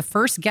being the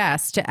first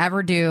guest to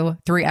ever do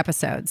 3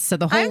 episodes. So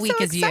the whole week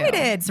is excited.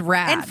 You. It's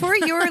rad. And for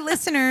your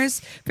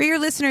listeners,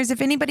 if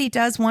anybody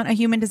does want a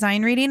human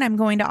design reading, I'm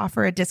going to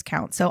offer a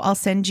discount. So I'll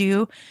send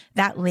you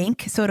that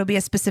link. So it'll be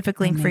a specific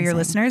link for your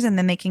listeners and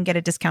then they can get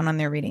a discount on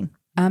their reading.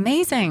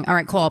 Amazing. All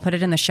right, cool. I'll put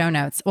it in the show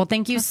notes. Well,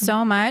 thank you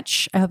so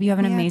much. I hope you have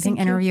an amazing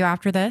interview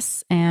after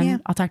this and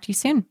I'll talk to you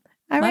soon.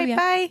 All right,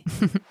 bye.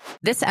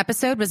 This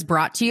episode was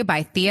brought to you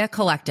by Thea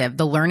Collective,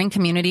 the learning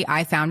community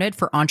I founded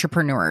for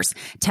entrepreneurs.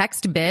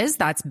 Text BIZ,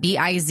 that's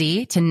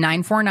BIZ, to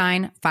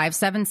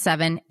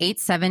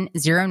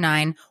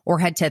 949-577-8709 or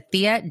head to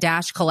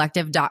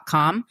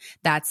thea-collective.com.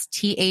 That's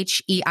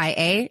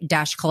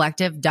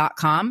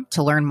THEIA-collective.com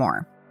to learn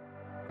more.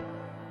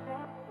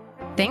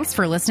 Thanks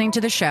for listening to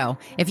the show.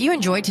 If you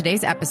enjoyed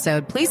today's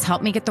episode, please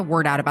help me get the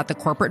word out about the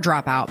corporate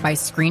dropout by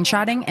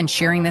screenshotting and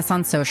sharing this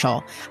on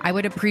social. I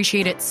would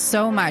appreciate it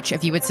so much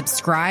if you would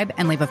subscribe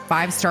and leave a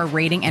 5-star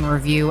rating and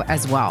review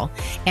as well.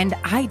 And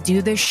I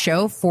do this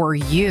show for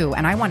you,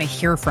 and I want to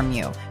hear from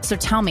you. So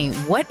tell me,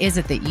 what is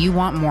it that you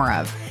want more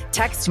of?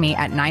 Text me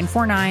at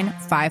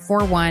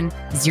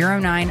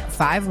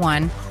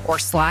 949-541-0951 or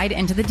slide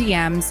into the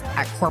DMs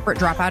at Corporate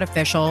Dropout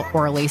Official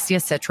or Alacia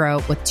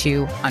Citro with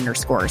 2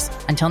 underscores.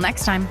 Until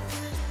next time.